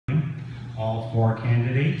All 4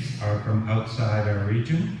 candidates are from outside our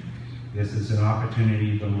region. This is an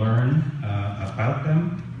opportunity to learn about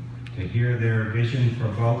them, to hear their vision for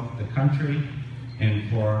both the country and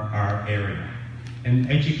for our area, and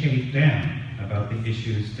educate them about the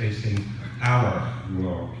issues facing our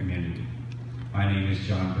rural community. My name is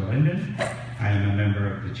John Berlinden. I am a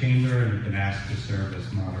member of the Chamber and have been asked to serve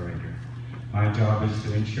as moderator. My job is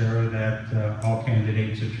to ensure that all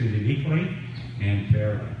candidates are treated equally and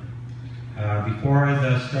fairly. Before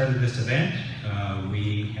the start of this event,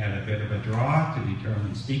 we had a bit of a draw to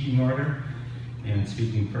determine speaking order. And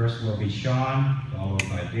speaking first will be Sean, followed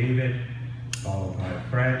by David, followed by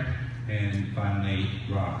Fred, and finally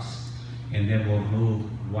Ross. And then we'll move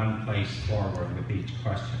one place forward with each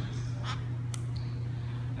question.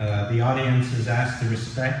 The audience is asked to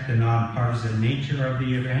respect the nonpartisan nature of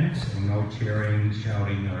the event, so no cheering,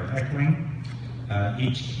 shouting, or heckling.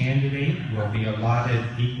 Each candidate will be allotted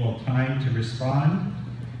equal time to respond.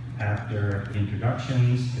 After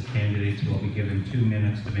introductions, the candidates will be given 2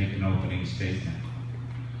 minutes to make an opening statement.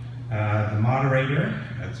 The moderator,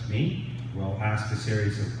 that's me, will ask a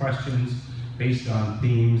series of questions based on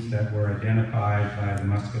themes that were identified by the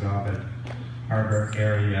Musquodoboit Harbor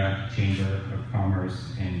Area Chamber of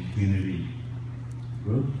Commerce and Community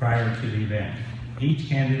Group prior to the event. Each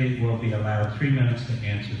candidate will be allowed 3 minutes to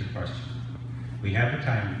answer the question. We have a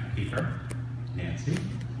timekeeper, Nancy.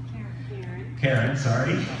 Karen,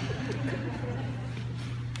 sorry.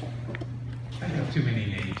 I have too many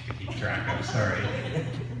names to keep track of, sorry.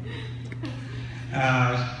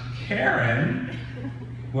 Karen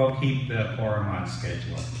will keep the forum on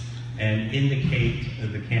schedule and indicate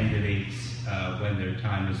the candidates when their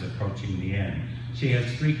time is approaching the end. She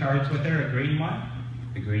has 3 cards with her, a green one.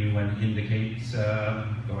 The green one indicates,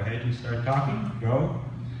 go ahead and start talking, go.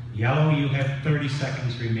 Yellow, you have 30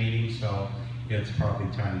 seconds remaining, so it's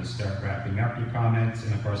probably time to start wrapping up your comments.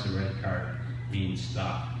 And of course, the red card means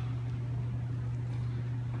stop.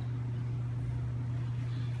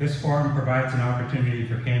 This forum provides an opportunity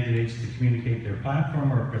for candidates to communicate their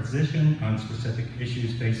platform or position on specific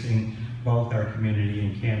issues facing both our community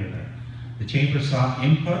and Canada. The Chamber sought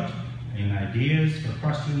input and ideas for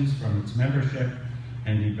questions from its membership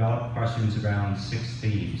and developed questions around 6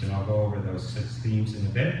 themes, and I'll go over those 6 themes in a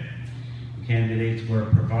bit. The candidates were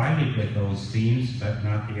provided with those themes, but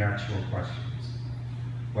not the actual questions.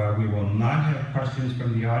 While we will not have questions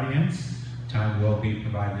from the audience, time will be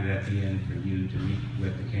provided at the end for you to meet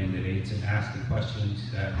with the candidates and ask the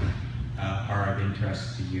questions that are of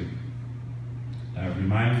interest to you. A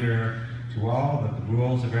reminder to all that the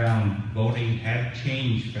rules around voting have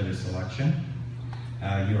changed for this election.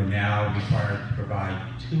 You are now required to provide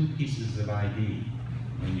 2 pieces of ID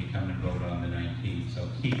when you come and vote on the 19th, so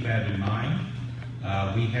keep that in mind.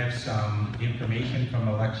 We have some information from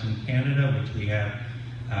Election Canada, which we have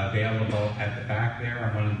available at the back there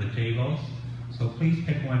on one of the tables. So please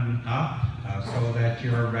pick one up so that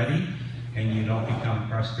you're ready and you don't become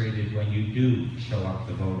frustrated when you do show up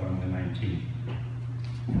to vote on the 19th.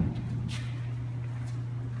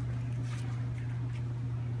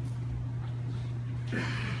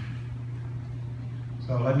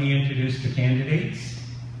 So let me introduce the candidates.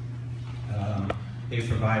 They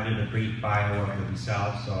provided a brief bio of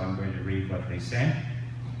themselves, so I'm going to read what they sent.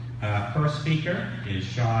 First speaker is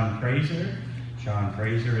Sean Fraser. Sean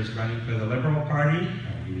Fraser is running for the Liberal Party.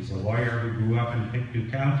 He's a lawyer who grew up in Pictou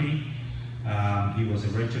County. He was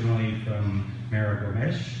originally from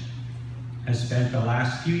Miramichi. Has spent the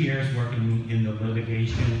last few years working in the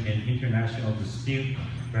litigation and international dispute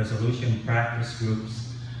resolution practice groups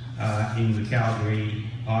in the Calgary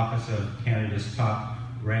office of Canada's top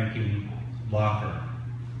ranking law firm.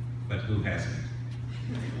 But who hasn't?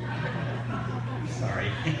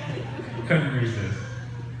 Sorry, couldn't resist.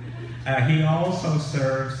 He also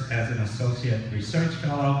serves as an associate research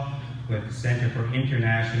fellow with the Center for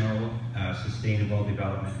International Sustainable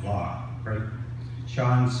Development Law. Right?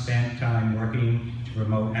 Sean spent time working to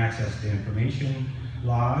promote access to information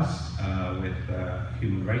laws with a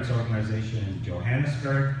human rights organization in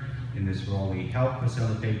Johannesburg. In this role, he helped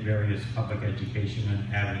facilitate various public education and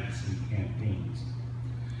advocacy campaigns.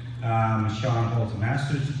 Sean holds a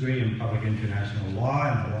master's degree in public international law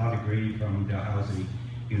and a law degree from Dalhousie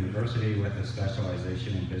University with a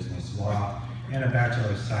specialization in business law and a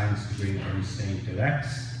Bachelor of Science degree from St.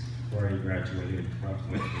 FedEx, where he graduated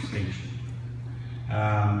with distinction.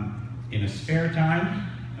 In his spare time,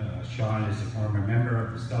 Sean is a former member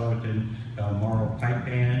of the Stellarton Balmoral Pipe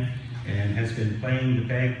Band and has been playing the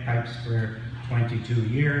bagpipes for 22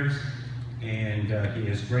 years, and he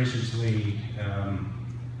has graciously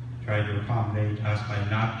tried to accommodate us by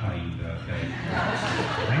not playing the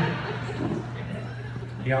bagpipes.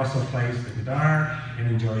 He also plays the guitar and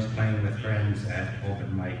enjoys playing with friends at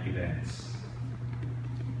open mic events.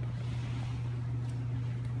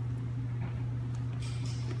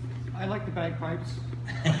 I like the bagpipes.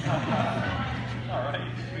 All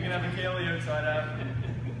right, we can have the Kaylee outside after.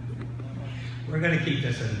 We're going to keep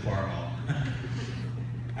this informal.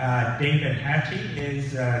 David Hatchie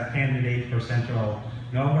is a candidate for Central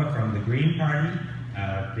Nova from the Green Party.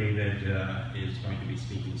 David is going to be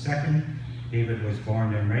speaking second. David was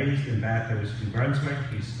born and raised in Bathurst, New Brunswick.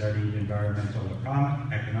 He studied environmental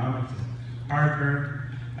economics at Harvard,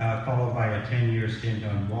 followed by a 10-year stint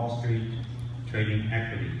on Wall Street trading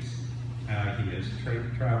equities. He has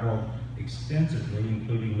traveled extensively,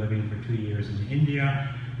 including living for 2 years in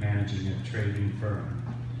India, managing a trading firm.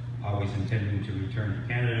 Always intending to return to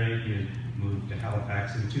Canada, he had moved to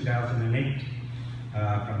Halifax in 2008.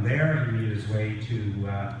 From there, he made his way to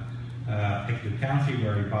Pictou County,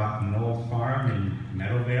 where he bought an old farm in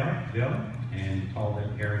Meadowvale and called it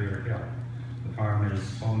Harrier Hill. The farm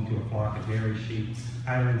is home to a flock of dairy sheep,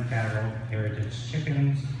 Highland cattle, heritage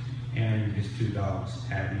chickens, and his 2 dogs,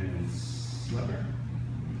 Tabby and Sliver.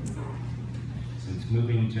 Since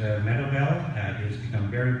moving to Meadowvale, he has become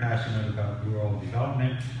very passionate about rural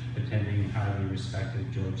development, attending highly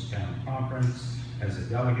respected Georgetown Conference as a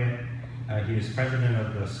delegate. He is president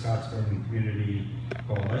of the Scotsburn Community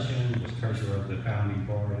Coalition, was treasurer of the founding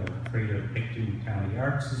board of Creative Pictou County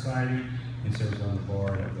Arts Society, and serves on the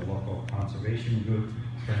board of the local conservation group,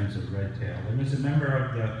 Friends of Redtail, and is a member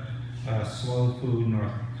of the Slow Food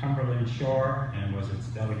North Cumberland Shore, and was its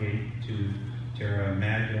delegate to Terra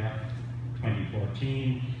Magna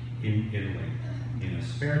 2014 in Italy. In his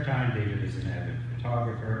spare time, David is an avid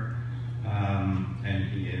photographer, and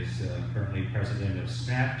he is currently president of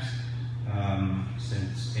SNAPS, and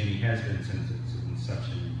he has been since its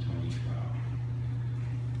inception in 2012.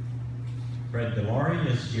 Fred DeLaurie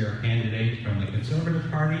is your candidate from the Conservative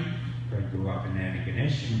Party. Fred grew up in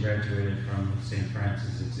Antigonish and graduated from St.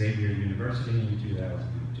 Francis Xavier University in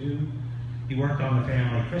 2002. He worked on the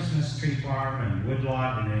family Christmas tree farm and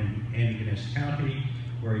woodlot in Antigonish County,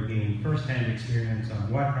 where he gained first-hand experience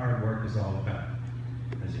on what hard work is all about,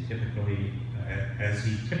 as he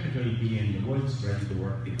typically be in the woods, ready to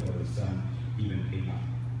work before the sun even came up.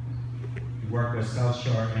 He worked with South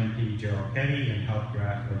Shore MP Gerald Petty and helped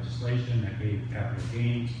draft legislation that gave capital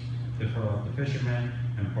gains deferral to fishermen,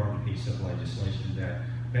 an important piece of legislation that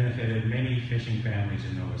benefited many fishing families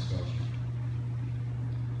in Nova Scotia.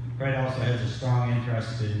 Fred also has a strong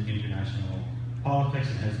interest in international politics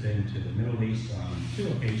and has been to the Middle East on 2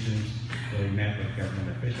 occasions where he met with government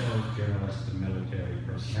officials, journalists, and military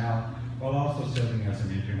personnel, while also serving as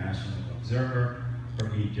an international observer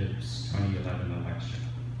for Egypt's 2011 election.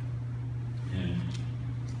 And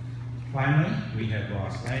finally, we have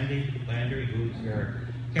Ross Landry, who's your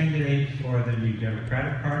candidate for the New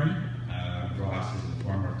Democratic Party. Ross is a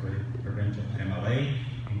former provincial MLA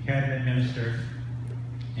and cabinet minister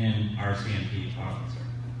and RCMP officer.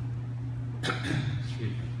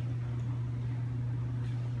 Excuse me.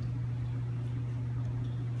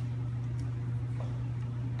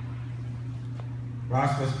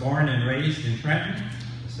 Ross was born and raised in Trenton,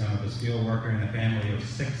 the son of a steel worker in a family of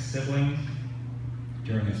 6 siblings.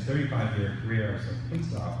 During his 35-year career as a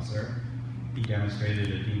police officer, he demonstrated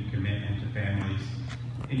a deep commitment to families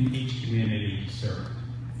in each community he served.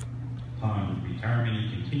 Upon retirement,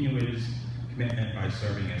 he continued his commitment by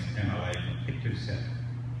serving as MLA for Pictou Centre.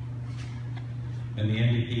 When the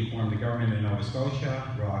NDP formed the government in Nova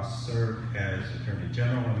Scotia, Ross served as Attorney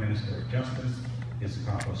General and Minister of Justice. His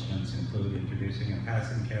accomplishments include introducing and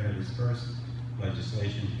passing Canada's first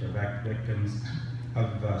legislation to protect victims of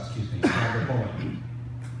cyberbullying.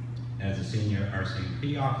 As a senior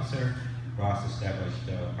RCMP officer, Ross established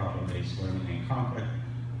problem-based learning and conflict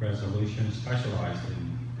resolution, specialized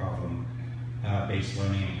in problem-based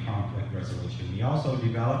learning and conflict resolution. He also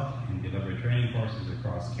developed and delivered training courses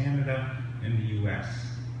across Canada and the U.S.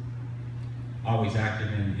 Always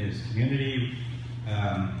active in his community,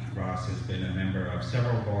 Ross has been a member of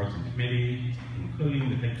several boards and committees, including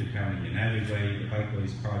the Pictou County United Way, the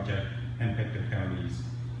Bikeways Project, and Pictou County's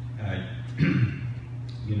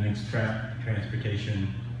Unites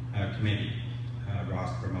Transportation Committee.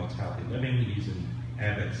 Ross promotes healthy living. He's an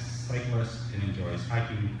avid cyclist and enjoys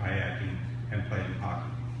hiking, kayaking, and playing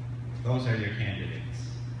hockey. Those are your candidates.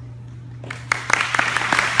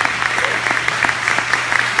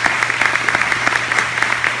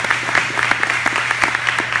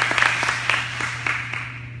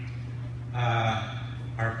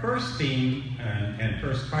 Our first theme and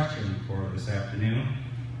first question for this afternoon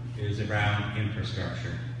is around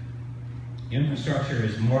infrastructure. Infrastructure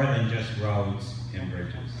is more than just roads and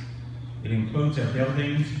bridges. It includes our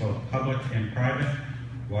buildings, both public and private,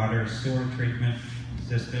 water, sewer treatment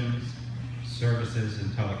systems, services,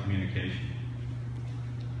 and telecommunication.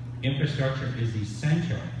 Infrastructure is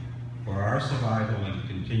essential for our survival and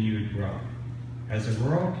continued growth. As a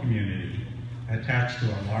rural community attached to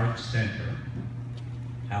a large center,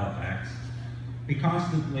 Halifax, we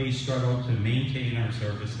constantly struggle to maintain our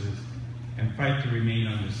services and fight to remain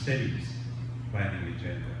on the city's planning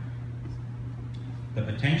agenda. The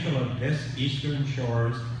potential of this Eastern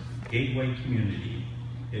Shores gateway community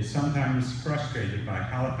is sometimes frustrated by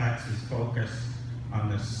Halifax's focus on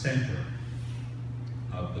the center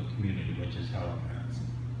of the community, which is Halifax.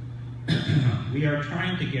 We are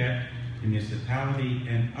trying to get the municipality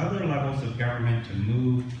and other levels of government to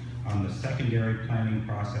move on the secondary planning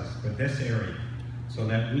process for this area so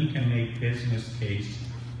that we can make business case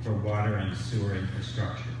for water and sewer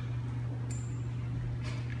infrastructure.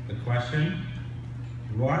 The question,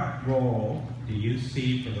 what role do you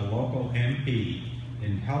see for the local MP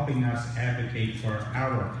in helping us advocate for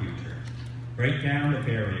our future, break down the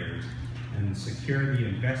barriers, and secure the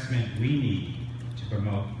investment we need to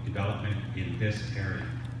promote development in this area?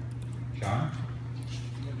 Sean?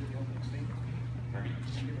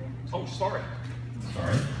 Oh, sorry.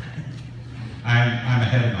 Sorry. I'm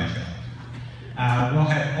ahead of myself. We'll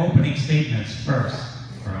have opening statements first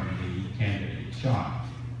from the candidate. Sean.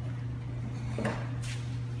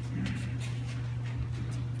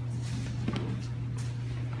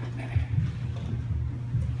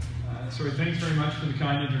 Sorry, thanks very much for the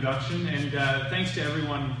kind introduction, and thanks to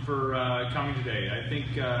everyone for coming today. I think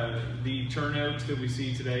the turnout that we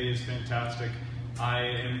see today is fantastic. I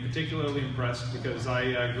am particularly impressed because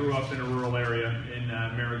I grew up in a rural area in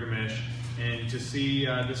Miragamish, and to see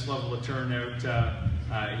this level of turnout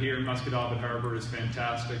here in Musquodoboit Harbour is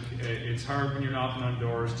fantastic. It's hard when you're knocking on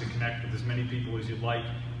doors to connect with as many people as you'd like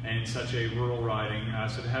in such a rural riding.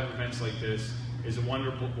 So to have events like this is a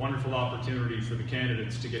wonderful opportunity for the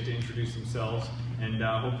candidates to get to introduce themselves, and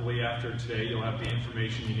hopefully after today you'll have the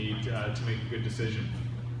information you need to make a good decision.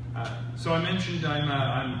 So I mentioned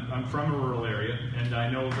I'm from a rural area, and I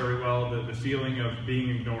know very well the feeling of being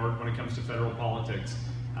ignored when it comes to federal politics.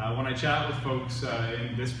 When I chat with folks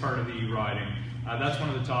in this part of the riding, that's one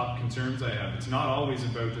of the top concerns I have. It's not always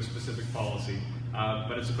about the specific policy,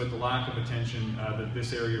 but it's about the lack of attention that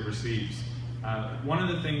this area receives. One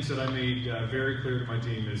of the things that I made very clear to my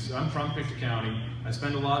team is I'm from Pictou County. I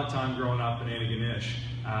spent a lot of time growing up in Antigonish,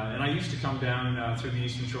 and I used to come down through the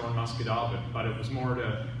Eastern Shore in Musquodoboit, but it was more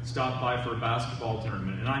to stop by for a basketball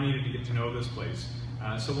tournament, and I needed to get to know this place.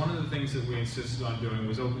 So one of the things that we insisted on doing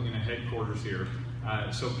was opening a headquarters here,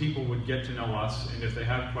 so people would get to know us, and if they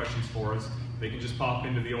have questions for us, they can just pop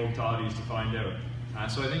into the old toddies to find out.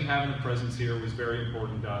 So I think having a presence here was very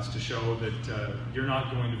important to us to show that you're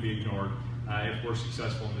not going to be ignored if we're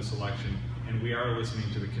successful in this election, and we are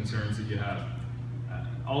listening to the concerns that you have.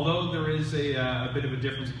 Although there is a bit of a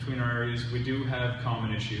difference between our areas, we do have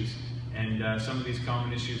common issues, and some of these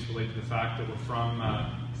common issues relate to the fact that we're from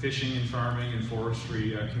fishing and farming and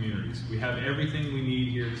forestry communities. We have everything we need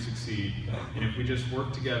here to succeed, and if we just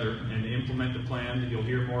work together and implement the plan that you'll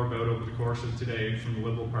hear more about over the course of today from the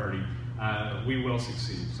Liberal Party, we will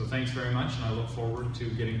succeed. So thanks very much, and I look forward to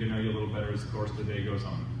getting to know you a little better as the course of the day goes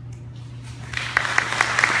on.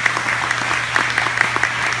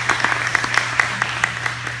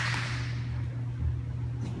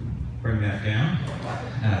 Bring that down.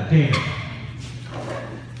 David.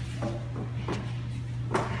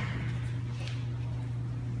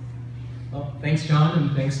 Well, thanks, John,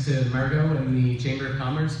 and thanks to Margot and the Chamber of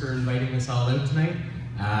Commerce for inviting us all out tonight.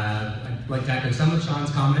 I'd like to echo some of Sean's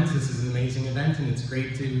comments. This is an amazing event, and it's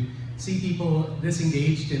great to see people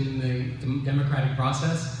disengaged in the democratic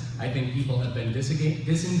process. I think people have been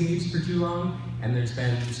disengaged for too long, and there's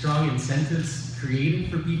been strong incentives created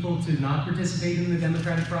for people to not participate in the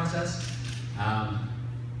democratic process.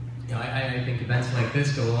 I think events like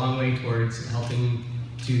this go a long way towards helping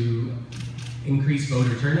to increase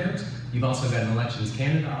voter turnout. You've also got an Elections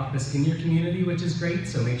Canada office in your community, which is great,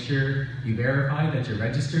 so make sure you verify that you're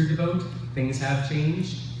registered to vote. Things have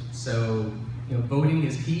changed, so voting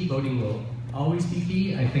is key. Voting will always be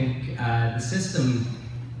key. I think the system,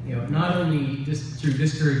 not only just through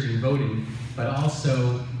discouraging voting, but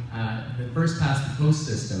also the first past the post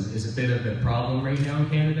system is a bit of a problem right now in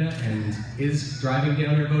Canada and is driving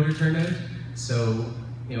down our voter turnout. So,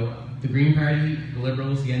 the Green Party, the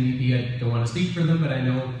Liberals, the NDP, I don't want to speak for them, but I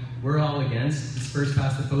know we're all against this first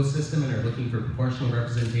past the post system and are looking for proportional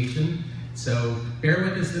representation. So bear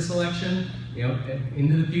with us this election. You know,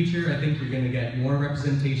 into the future, I think you're going to get more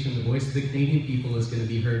representation. The voice of the Canadian people is going to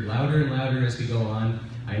be heard louder and louder as we go on.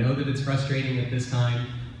 I know that it's frustrating at this time,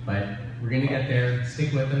 but we're going to get there.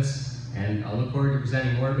 Stick with us, and I'll look forward to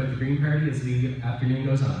presenting more about the Green Party as the afternoon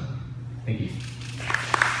goes on. Thank you.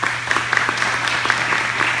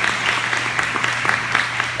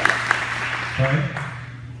 All right.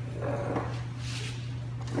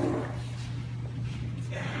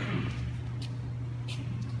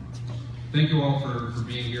 Thank you all for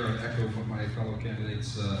being here. I echo what my fellow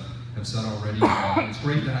candidates have said already. It's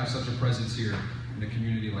great to have such a presence here in a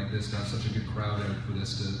community like this, to have such a good crowd out for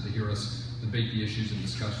this, to hear us debate the issues and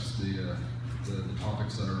discuss the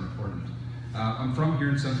topics that are important. I'm from here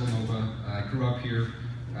in Central Nova. I grew up here.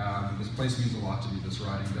 This place means a lot to me, this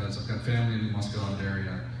riding does. I've got family in the Muscatine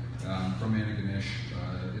area, from Antigonish,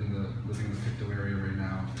 living in the Pictou area right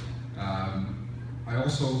now. I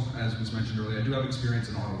also, as was mentioned earlier, I do have experience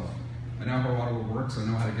in Ottawa. I know how Ottawa works, I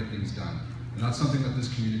know how to get things done. And that's something that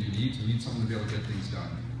this community needs. We need someone to be able to get things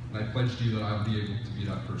done. And I pledge to you that I'll be able to be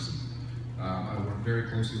that person. I work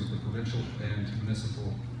very closely with the provincial and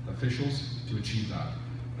municipal officials to achieve that.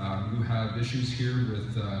 We have issues here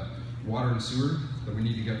with water and sewer that we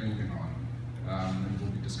need to get moving on. And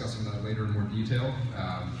we'll be discussing that later in more detail,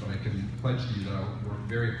 but I can pledge to you that I'll work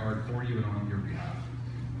very hard for you and on your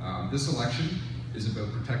behalf. This election is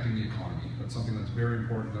about protecting the economy. That's something that's very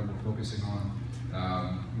important that we're focusing on.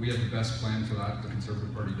 We have the best plan for that, the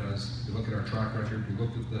Conservative Party does. We look at our track record, we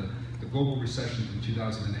looked at the global recession from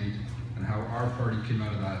 2008 and how our party came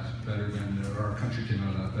out of that better than, or our country came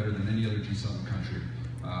out of that better than any other G7 country.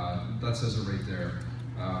 That says it right there.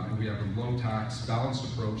 And we have a low tax, balanced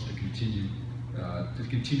approach to continue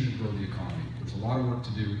to grow the economy. There's a lot of work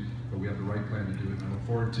to do, but we have the right plan to do it. And I look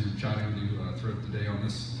forward to chatting with you throughout the day on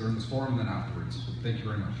this, during this forum and then afterwards. So thank you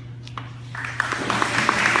very much.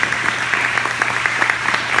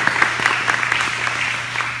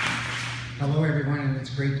 Hello everyone, and it's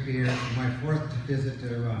great to be here for my fourth visit to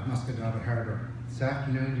Musquodoboit Harbour. This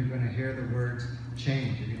afternoon you're going to hear the words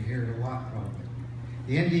change. You're going to hear it a lot probably.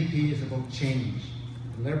 The NDP is about change.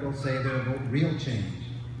 The Liberals say they're about real change.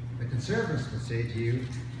 The Conservatives will say to you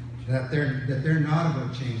that they're not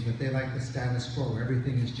about change, that they like the status quo.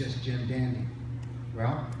 Everything is just Jim Dandy.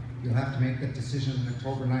 Well, you'll have to make that decision on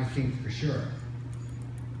October 19th for sure.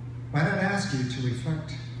 But I'd ask you to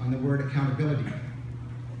reflect on the word accountability.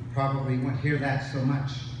 You probably won't hear that so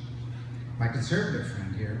much. My Conservative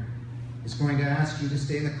friend here is going to ask you to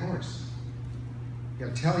stay the course.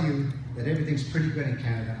 He'll tell you that everything's pretty good in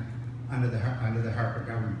Canada under the Harper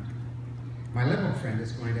government. My Liberal friend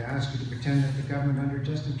is going to ask you to pretend that the government under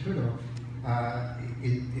Justin Trudeau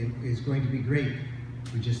is going to be great.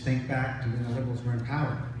 We just think back to when the Liberals were in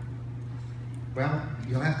power. Well,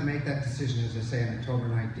 you'll have to make that decision, as I say, on October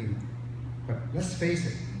 19th. But let's face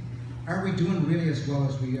it, are we doing really as well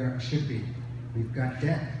as we should be? We've got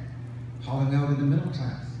debt, hauling out in the middle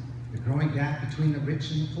class, the growing gap between the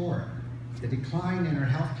rich and the poor, the decline in our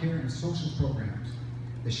healthcare and social programs,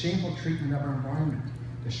 the shameful treatment of our environment,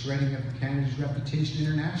 the shredding of Canada's reputation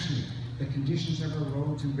internationally, the conditions of our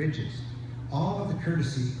roads and bridges, all of the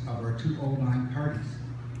courtesy of our two old line parties.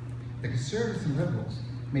 The Conservatives and Liberals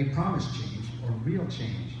may promise change or real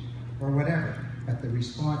change or whatever, but the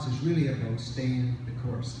response is really about staying the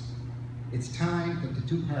course. It's time that the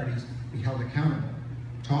two parties be held accountable.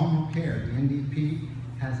 Tom Mulcair, the NDP,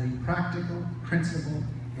 has a practical, principled,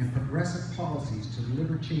 and progressive policies to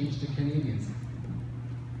deliver change to Canadians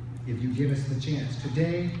if you give us the chance.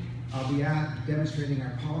 Today, I'll be demonstrating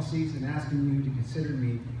our policies and asking you to consider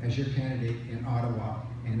me as your candidate in Ottawa,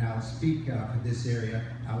 and I'll speak for this area.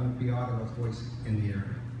 I won't be Ottawa's voice in the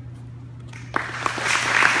area.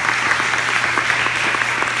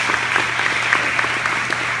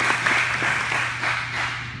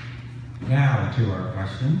 Now to our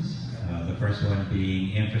questions. The first one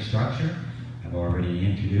being infrastructure. I've already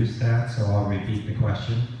introduced that, so I'll repeat the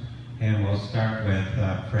question. And we'll start with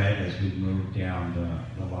Fred as we move down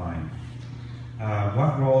the line.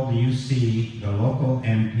 What role do you see the local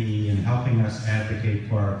MP in helping us advocate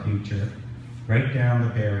for our future, break down the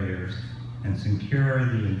barriers, and secure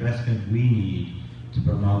the investment we need to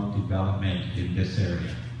promote development in this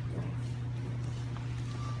area?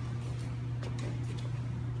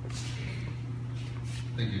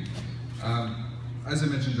 Thank you. As I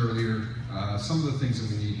mentioned earlier, some of the things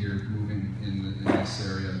that we need here moving in this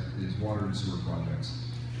area is water and sewer projects.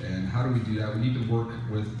 And how do we do that? We need to work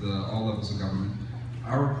with all levels of government.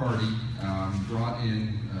 Our party brought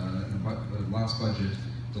in the last budget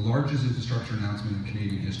the largest infrastructure announcement in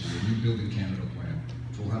Canadian history, a new Building Canada plan,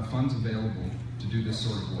 which will have funds available to do this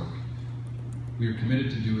sort of work. We are committed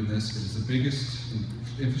to doing this. It is the biggest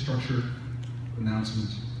infrastructure announcement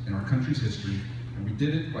in our country's history, and we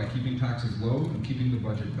did it by keeping taxes low and keeping the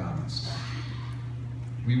budget balanced.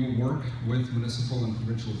 We will work with municipal and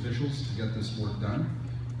provincial officials to get this work done,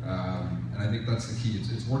 and I think that's the key.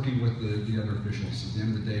 It's working with the other officials. At the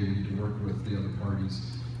end of the day, we need to work with the other parties,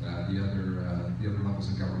 the other levels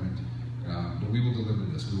of government. But we will deliver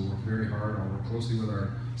this. We will work very hard. I'll work closely with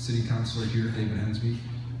our city councillor here, David Hensby,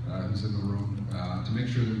 who's in the room, to make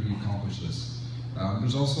sure that we accomplish this.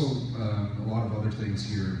 There's also a lot of other things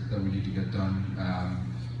here that we need to get done.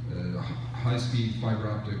 High-speed fiber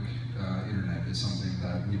optic internet is something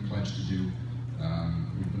that we pledged to do.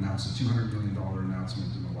 We've announced a $200 million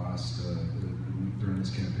announcement in the last during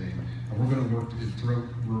this campaign, and we're going to work throughout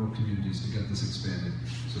rural communities to get this expanded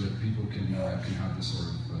so that people can have this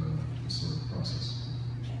sort of process.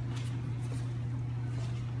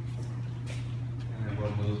 And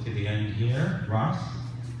we'll move to the end here. Ross?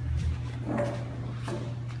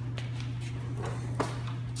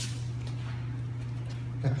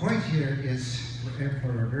 The point here is,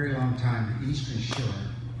 for a very long time, the Eastern Shore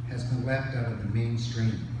has been left out of the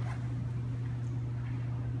mainstream.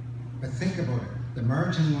 But think about it, the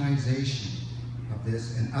marginalization of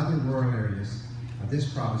this and other rural areas of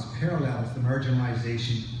this province parallels the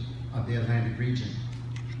marginalization of the Atlantic region.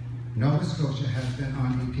 Nova Scotia has been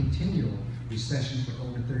on a continual recession for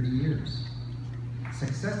over 30 years.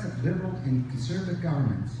 Successive Liberal and Conservative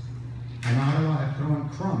governments in Ottawa have thrown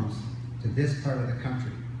crumbs to this part of the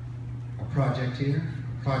country. A project here,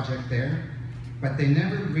 a project there, but they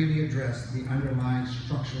never really address the underlying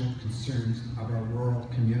structural concerns of our rural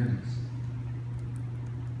communities.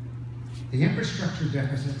 The infrastructure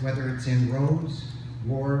deficit, whether it's in roads,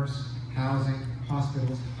 wharves, housing,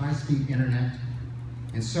 hospitals, high-speed internet,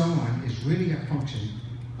 and so on, is really a function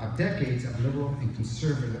of decades of Liberal and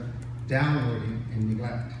Conservative downloading and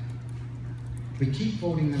neglect. We keep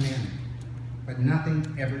voting them in, but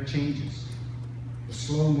nothing ever changes. The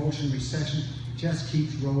slow motion recession just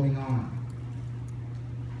keeps rolling on.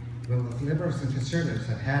 Well, the Liberals and Conservatives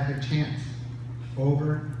have had their chance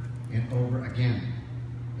over and over again.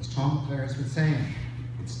 As Tom McClare has been saying,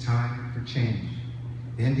 it's time for change.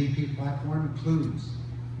 The NDP platform includes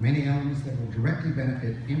many elements that will directly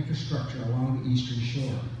benefit infrastructure along the Eastern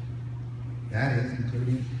Shore. That is,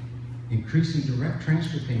 including increasing direct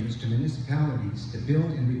transfer payments to municipalities to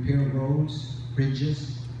build and repair roads,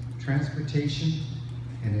 bridges, transportation,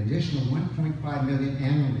 and an additional $1.5 million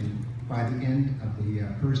annually by the end of the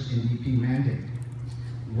first NDP mandate.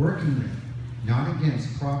 Working with, not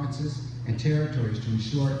against, provinces and territories to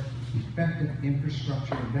ensure effective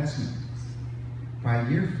infrastructure investment. By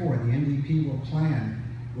year 4, the NDP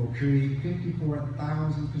will create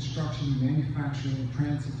 54,000 construction, manufacturing, and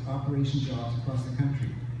transit operation jobs across the country.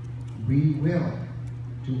 We will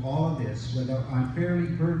do all of this without unfairly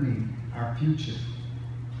burdening our future.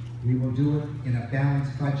 We will do it in a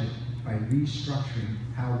balanced budget by restructuring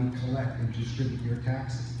how we collect and distribute your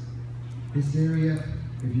taxes. This area,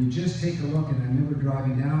 if you just take a look, and I remember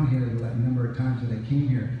driving down here a number of times that I came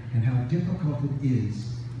here, and how difficult it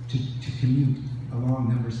is to commute along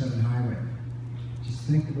number 7 highway. Just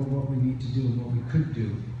think about what we need to do and what we could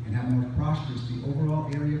do, and how more prosperous the overall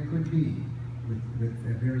area could be with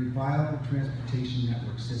a very viable transportation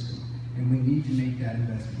network system. And we need to make that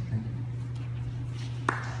investment. Thank you.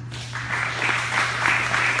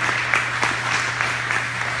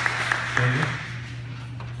 David?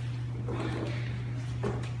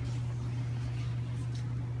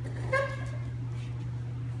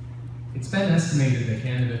 It's been estimated that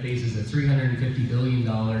Canada faces a $350 billion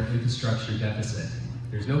infrastructure deficit.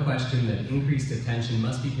 There's no question that increased attention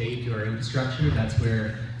must be paid to our infrastructure. That's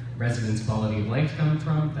where residents' quality of life come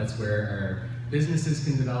from. That's where our businesses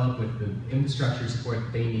can develop with the infrastructure support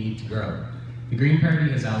that they need to grow. The Green Party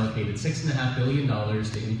has allocated $6.5 billion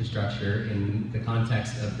to infrastructure in the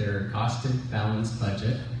context of their costed balanced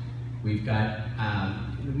budget. We've got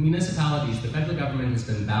municipalities. The federal government has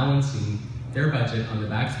been balancing their budget on the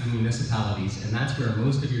backs of the municipalities, and that's where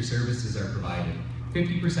most of your services are provided.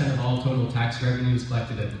 50% of all total tax revenue is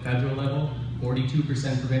collected at the federal level,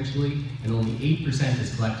 42% provincially, and only 8%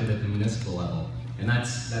 is collected at the municipal level. And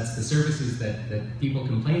that's the services that people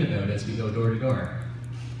complain about as we go door to door.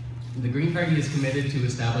 The Green Party is committed to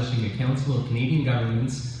establishing a Council of Canadian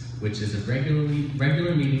Governments, which is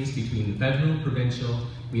regular meetings between the federal, provincial,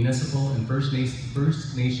 municipal, and First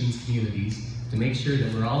Nations communities to make sure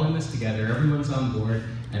that we're all in this together, everyone's on board,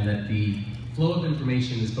 and that the flow of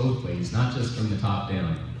information is both ways, not just from the top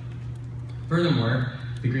down. Furthermore,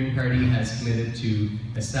 the Green Party has committed to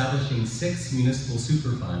establishing 6 municipal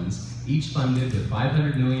super funds, each funded with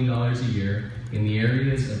 $500 million a year, in the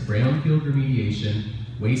areas of brownfield remediation,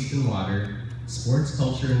 waste and water, sports,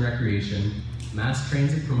 culture and recreation, mass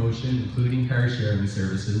transit promotion, including car sharing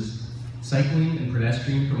services, cycling and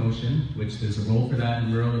pedestrian promotion, which there's a role for that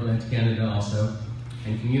in rural Atlantic Canada also,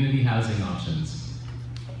 and community housing options.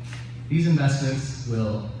 These investments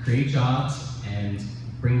will create jobs and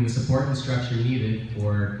bring the support and structure needed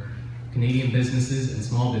for Canadian businesses and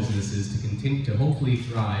small businesses to continue to hopefully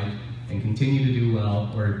thrive and continue to do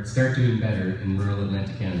well or start doing better in rural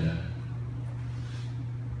Atlantic Canada.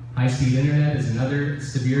 High-speed internet is another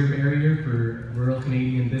severe barrier for rural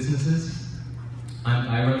Canadian businesses.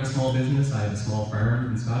 I run a small business. I have a small farm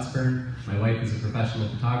in Scottsburn. My wife is a professional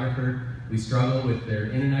photographer. We struggle with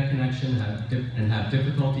their internet connection and have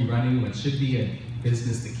difficulty running what should be a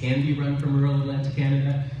business that can be run from rural Atlantic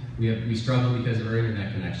Canada. We struggle because of our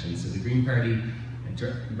internet connection. So the Green Party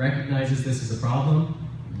recognizes this as a problem.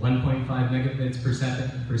 1.5 megabits per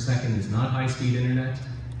second is not high-speed internet,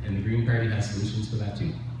 and the Green Party has solutions for that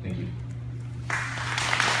too. Thank you.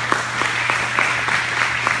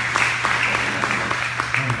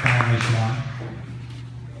 And finally, Sean.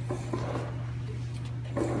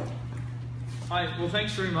 Hi, well,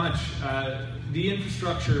 thanks very much. The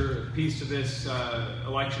infrastructure piece to this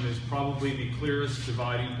election is probably the clearest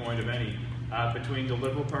dividing point of any between the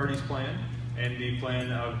Liberal Party's plan and the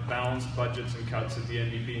plan of balanced budgets and cuts that the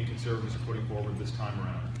NDP and Conservatives are putting forward this time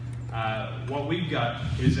around. What we've got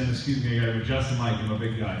is, and excuse me, I gotta adjust the mic, I'm a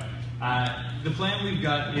big guy. The plan we've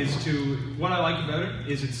got is to, what I like about it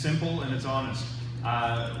is it's simple and it's honest.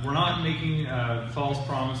 We're not making false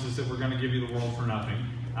promises that we're gonna give you the world for nothing.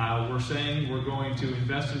 We're saying we're going to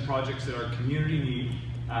invest in projects that our communities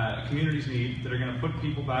need, that are going to put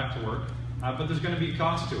people back to work, but there's going to be a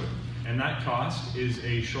cost to it, and that cost is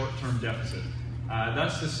a short-term deficit.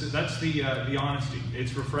 That's the honesty.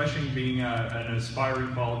 It's refreshing being an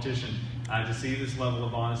aspiring politician to see this level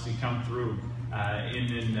of honesty come through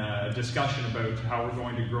in a discussion about how we're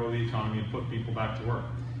going to grow the economy and put people back to work.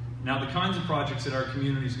 Now, the kinds of projects that our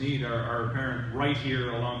communities need are apparent right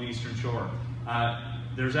here along the Eastern Shore.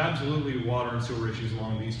 There's absolutely water and sewer issues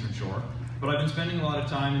along the Eastern Shore, but I've been spending a lot of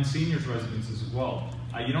time in seniors' residences as well.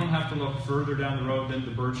 You don't have to look further down the road than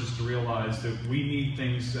the Birches to realize that we need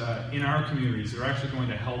things in our communities that are actually going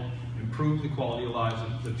to help improve the quality of lives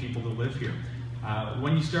of the people that live here.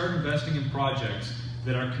 When you start investing in projects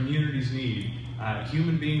that our communities need,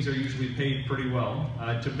 human beings are usually paid pretty well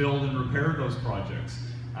to build and repair those projects.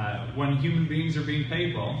 When human beings are being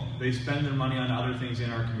paid well, they spend their money on other things in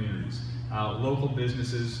our communities. Local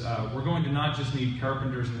businesses, we're going to not just need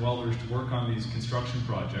carpenters and welders to work on these construction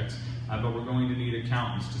projects, but we're going to need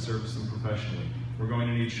accountants to service them professionally. We're going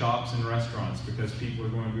to need shops and restaurants because people are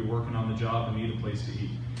going to be working on the job and need a place to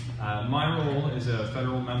eat. My role as a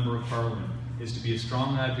federal member of parliament is to be a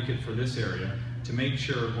strong advocate for this area to make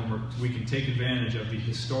sure when we can take advantage of the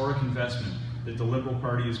historic investment that the Liberal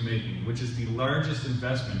Party is making, which is the largest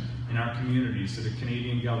investment in our communities that a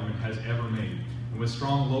Canadian government has ever made. And with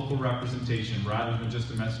strong local representation, rather than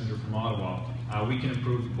just a messenger from Ottawa, we can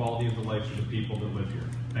improve the quality of the life of the people that live here.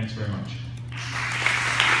 Thanks very much.